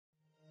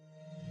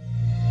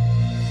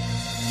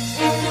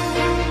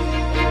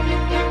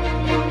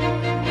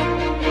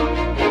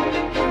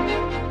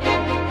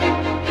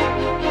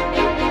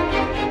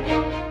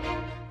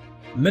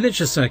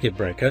Miniature Circuit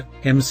Breaker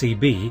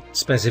MCB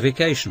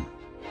specification.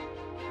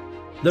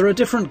 There are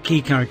different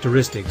key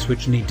characteristics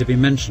which need to be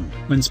mentioned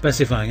when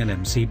specifying an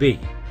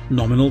MCB.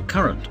 Nominal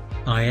current,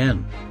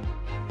 IN.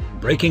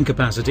 Breaking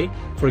capacity,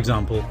 for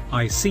example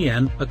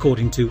ICN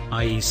according to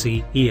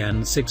IEC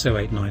EN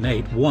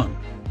 60898-1.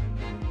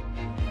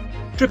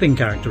 Tripping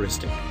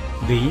characteristic,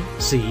 B,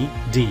 C,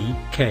 D,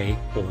 K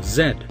or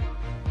Z.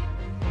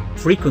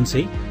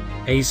 Frequency,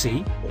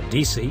 AC or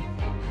DC.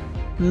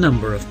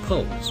 Number of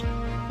poles.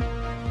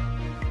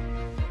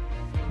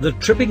 The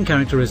tripping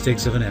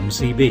characteristics of an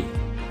MCB.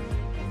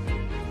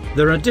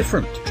 There are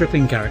different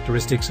tripping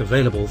characteristics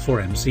available for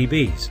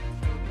MCBs.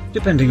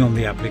 Depending on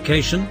the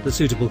application, the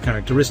suitable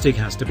characteristic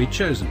has to be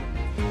chosen.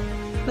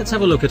 Let's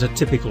have a look at a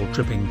typical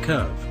tripping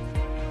curve.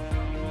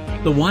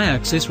 The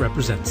y-axis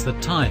represents the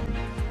time,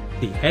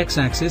 the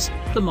x-axis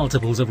the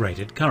multiples of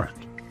rated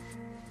current.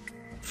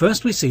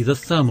 First we see the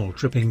thermal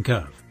tripping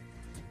curve.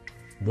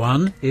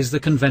 1 is the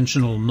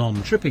conventional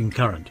non-tripping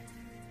current.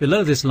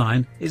 Below this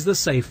line is the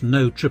safe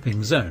no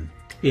tripping zone.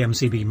 The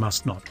MCB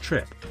must not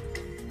trip.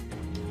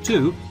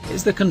 2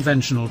 is the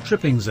conventional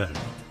tripping zone.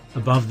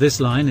 Above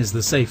this line is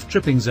the safe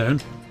tripping zone.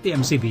 The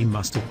MCB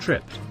must have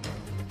tripped.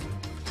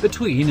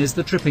 Between is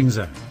the tripping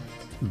zone,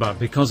 but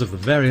because of the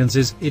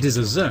variances it is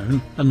a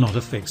zone and not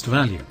a fixed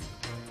value.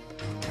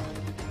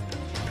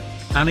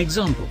 An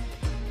example: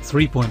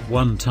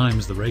 3.1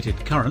 times the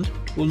rated current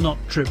will not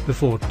trip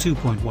before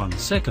 2.1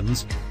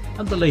 seconds,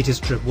 and the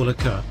latest trip will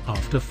occur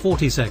after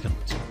 40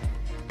 seconds.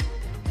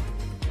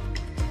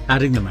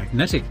 Adding the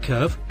magnetic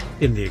curve,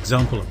 in the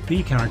example of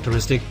B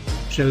characteristic,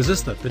 shows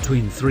us that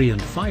between 3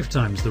 and 5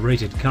 times the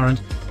rated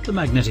current, the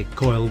magnetic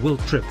coil will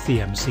trip the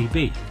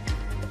MCB.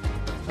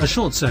 A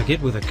short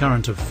circuit with a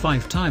current of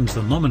 5 times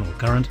the nominal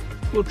current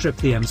will trip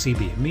the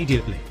MCB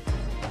immediately.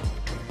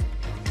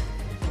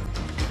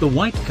 The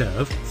white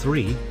curve,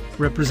 3,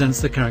 represents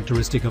the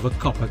characteristic of a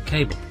copper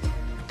cable.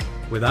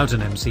 Without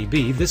an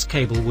MCB, this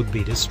cable would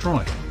be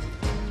destroyed.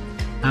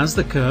 As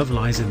the curve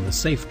lies in the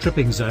safe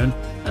tripping zone,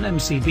 an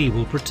MCB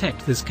will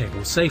protect this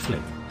cable safely.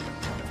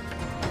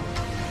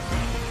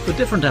 For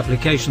different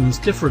applications,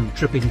 different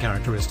tripping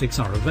characteristics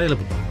are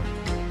available.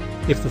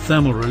 If the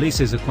thermal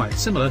releases are quite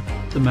similar,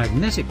 the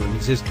magnetic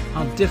releases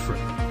are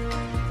different.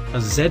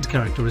 A Z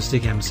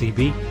characteristic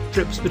MCB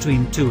trips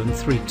between 2 and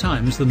 3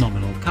 times the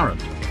nominal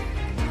current.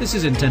 This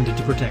is intended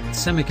to protect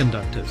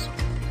semiconductors.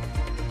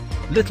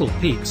 Little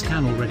peaks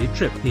can already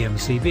trip the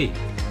MCB.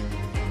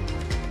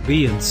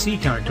 B and C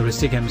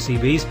characteristic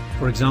MCBs,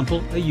 for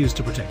example, are used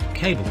to protect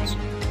cables.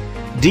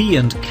 D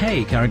and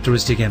K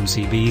characteristic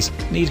MCBs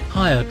need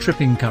higher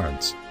tripping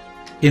currents.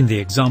 In the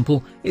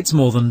example, it's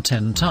more than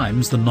 10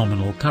 times the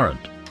nominal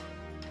current.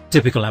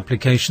 Typical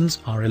applications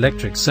are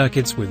electric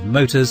circuits with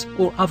motors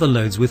or other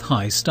loads with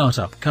high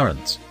startup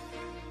currents.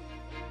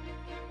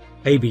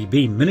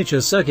 ABB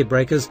miniature circuit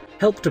breakers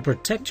help to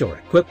protect your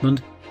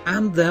equipment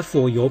and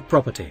therefore your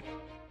property.